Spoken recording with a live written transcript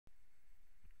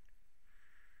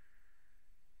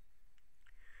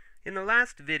In the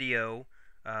last video,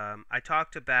 I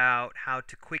talked about how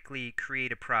to quickly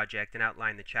create a project and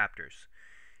outline the chapters.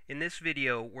 In this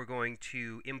video, we're going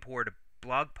to import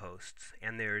blog posts,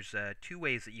 and there's two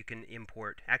ways that you can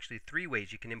import, actually three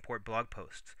ways you can import blog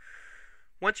posts.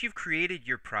 Once you've created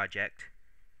your project,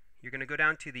 you're going to go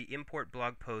down to the Import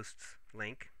Blog Posts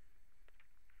link,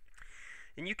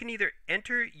 and you can either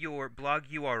enter your blog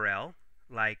URL,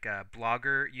 like a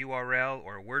Blogger URL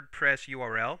or a WordPress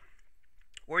URL,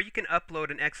 or you can upload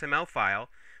an XML file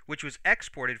which was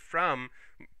exported from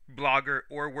Blogger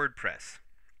or WordPress.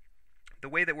 The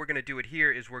way that we're going to do it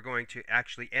here is we're going to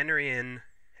actually enter in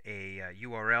a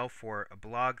URL for a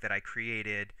blog that I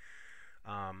created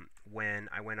when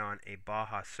I went on a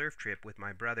Baja surf trip with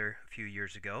my brother a few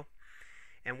years ago.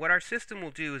 And what our system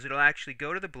will do is it'll actually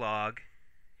go to the blog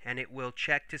and it will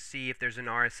check to see if there's an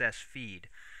RSS feed.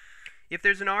 If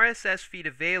there's an RSS feed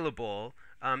available,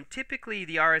 typically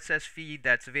the RSS feed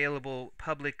that's available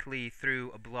publicly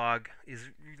through a blog is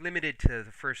limited to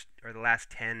the first or the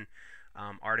last 10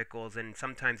 articles, and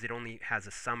sometimes it only has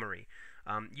a summary.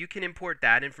 You can import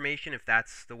that information if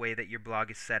that's the way that your blog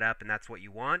is set up and that's what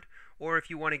you want, or if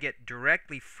you want to get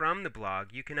directly from the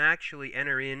blog, you can actually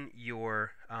enter in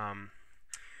your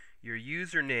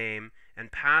username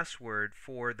and password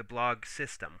for the blog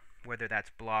system, whether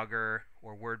that's Blogger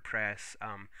or WordPress.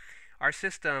 Our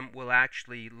system will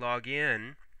actually log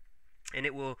in and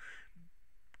it will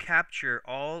capture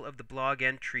all of the blog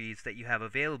entries that you have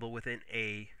available within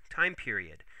a time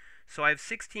period. So I have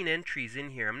 16 entries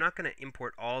in here. I'm not going to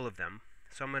import all of them,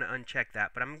 so I'm going to uncheck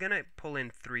that, but I'm going to pull in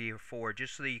 3 or 4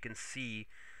 just so that you can see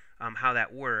how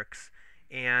that works.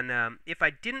 And if I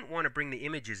didn't want to bring the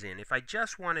images in, if I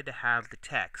just wanted to have the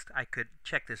text, I could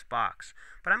check this box.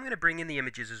 But I'm going to bring in the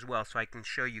images as well so I can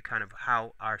show you kind of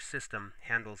how our system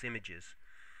handles images.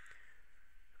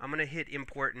 I'm going to hit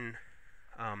import, and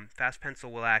FastPencil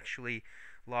will actually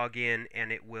log in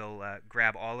and it will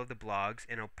grab all of the blogs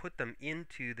and it'll put them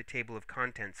into the table of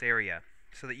contents area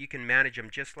so that you can manage them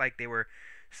just like they were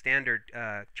standard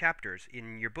chapters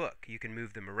in your book. You can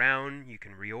move them around, you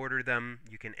can reorder them,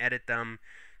 you can edit them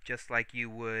just like you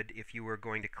would if you were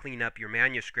going to clean up your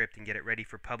manuscript and get it ready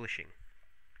for publishing.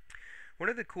 One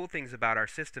of the cool things about our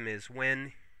system is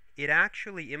when it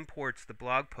actually imports the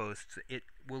blog posts, it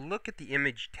will look at the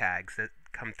image tags that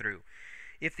come through.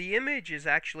 If the image is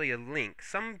actually a link,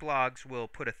 some blogs will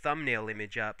put a thumbnail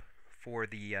image up for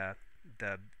the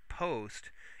post,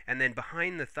 and then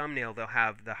behind the thumbnail they'll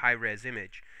have the high-res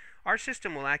image. Our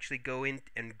system will actually go in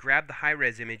and grab the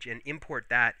high-res image and import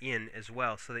that in as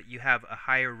well so that you have a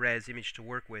higher-res image to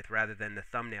work with rather than the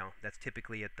thumbnail that's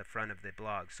typically at the front of the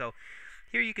blog. So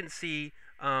here you can see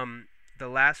the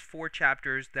last 4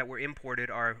 chapters that were imported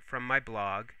are from my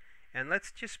blog, and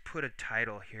let's just put a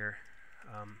title here.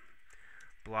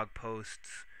 Blog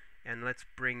posts, and let's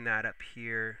bring that up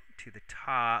here to the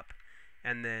top,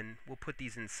 and then we'll put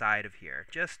these inside of here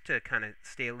just to kind of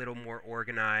stay a little more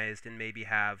organized and maybe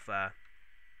have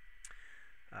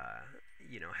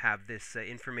have this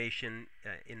information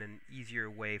in an easier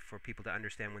way for people to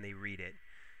understand when they read it.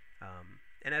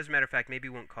 And as a matter of fact, maybe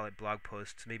we won't call it blog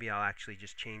posts. Maybe I'll actually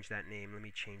just change that name. Let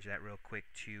me change that real quick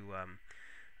to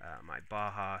my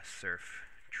Baja surf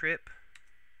trip.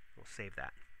 We'll save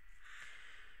that.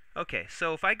 Okay,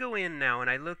 so if I go in now and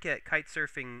I look at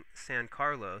Kitesurfing San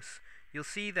Carlos, you'll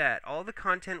see that all the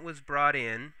content was brought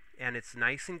in and it's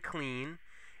nice and clean,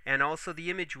 and also the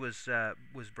image was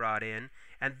brought in,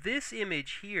 and this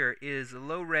image here is a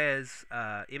low-res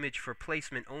image for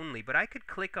placement only, but I could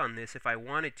click on this if I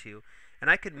wanted to and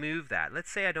I could move that.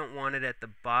 Let's say I don't want it at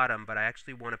the bottom, but I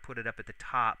actually want to put it up at the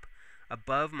top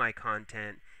above my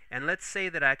content. And let's say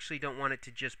that I actually don't want it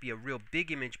to just be a real big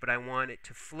image, but I want it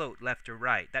to float left or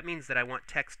right. That means that I want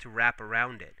text to wrap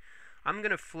around it. I'm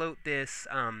going to float this,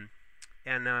 and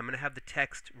I'm going to have the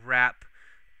text wrap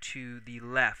to the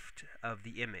left of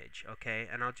the image, okay?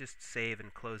 And I'll just save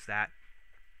and close that.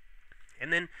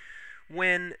 And then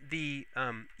when the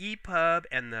EPUB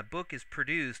and the book is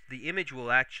produced, the image will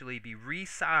actually be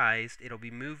resized. It'll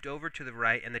be moved over to the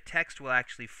right, and the text will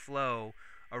actually flow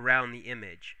around the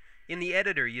image. In the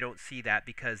editor, you don't see that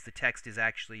because the text is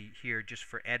actually here just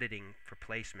for editing, for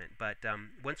placement. But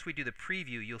once we do the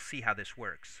preview, you'll see how this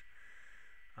works.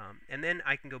 And then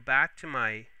I can go back to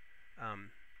my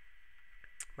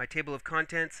my table of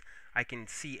contents. I can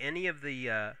see any of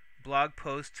the blog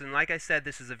posts. And like I said,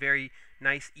 this is a very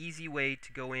nice, easy way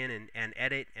to go in and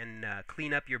edit and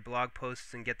clean up your blog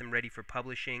posts and get them ready for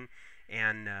publishing,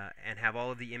 and have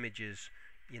all of the images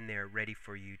in there ready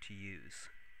for you to use.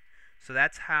 So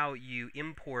that's how you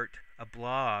import a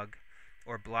blog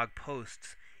or blog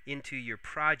posts into your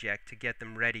project to get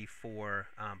them ready for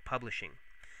publishing.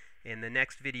 In the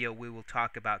next video, we will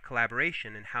talk about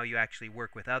collaboration and how you actually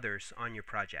work with others on your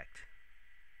project.